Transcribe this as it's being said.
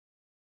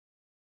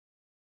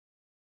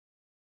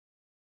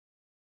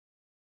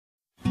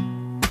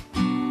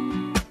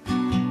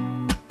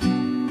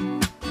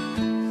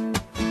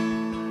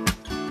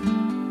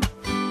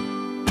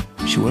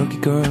She work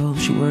it, girl,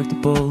 she work the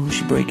bowl.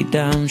 She break it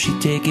down, she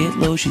take it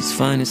low. She's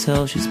fine as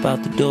hell, she's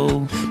about the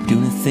dough,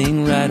 doing the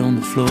thing right on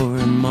the floor.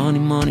 And money,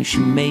 money she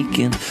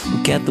making.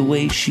 Look at the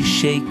way she's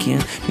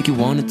shaking, make you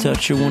wanna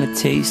touch her, wanna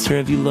taste her.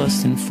 Have you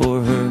lusting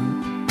for her?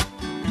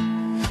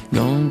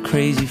 Gone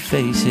crazy,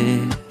 face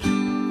it.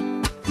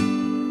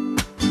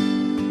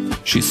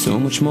 She's so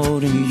much more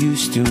than you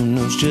used to.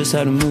 Knows just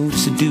how to move,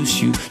 seduce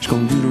you. She's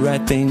gonna do the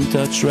right thing,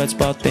 touch the right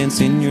spot,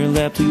 dance in your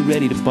lap till you're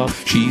ready to pop.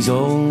 She's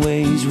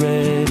always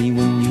ready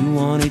when you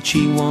want it.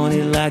 She want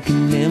it like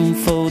an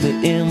info, the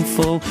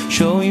info.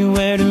 Show you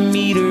where to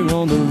meet her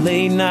on the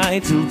late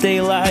night till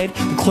daylight.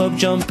 The club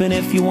jumping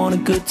if you want a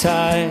good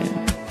time.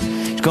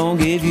 She's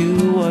gonna give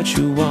you what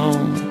you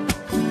want.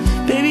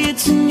 Baby,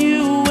 it's a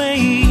new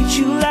age.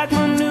 You like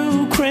my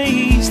new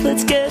craze.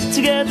 Let's get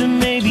together,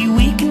 maybe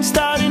we can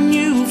start a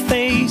new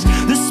phase.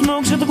 The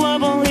smokes at the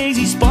club all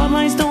hazy,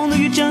 spotlights don't do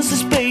you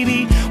justice,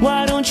 baby.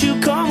 Why don't you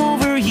come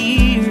over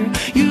here?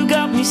 You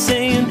got me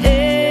saying,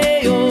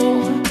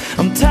 ayo,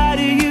 I'm tired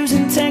of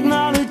using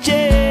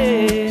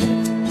technology.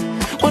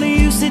 Why don't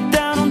you sit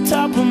down on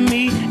top of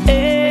me?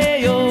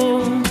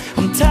 Ayo,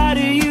 I'm tired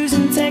of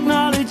using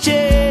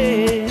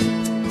technology.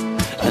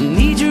 I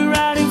need you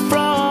right in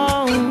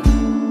front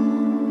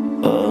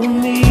of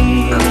me.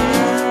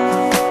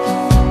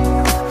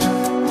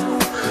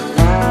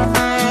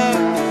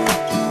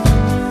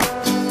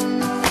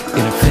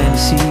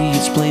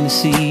 It's plain to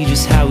see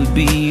just how we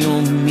be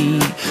on me.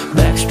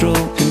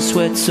 Backstroking,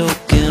 sweat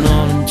soaking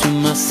all into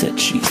my set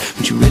sheets.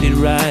 When you're ready to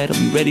ride, I'll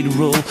be ready to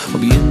roll. I'll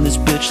be in this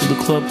bitch till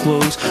the club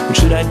close. What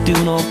should I do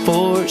in all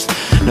fours?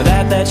 Now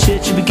that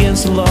shit should be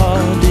against the law.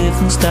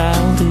 Different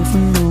style,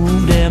 different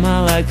move. Damn, I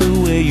like the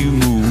way you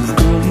move.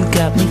 Girl, you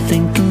got me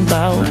thinking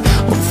about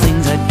all the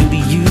things I do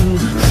to you.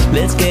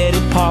 Let's get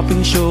it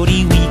popping,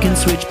 shorty. We can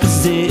switch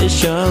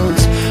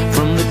positions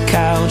from the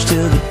couch to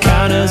the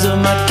counters of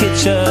my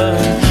kitchen.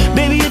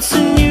 Baby, it's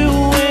a new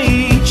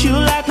age. You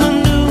like my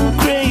new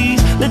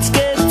craze. Let's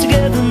get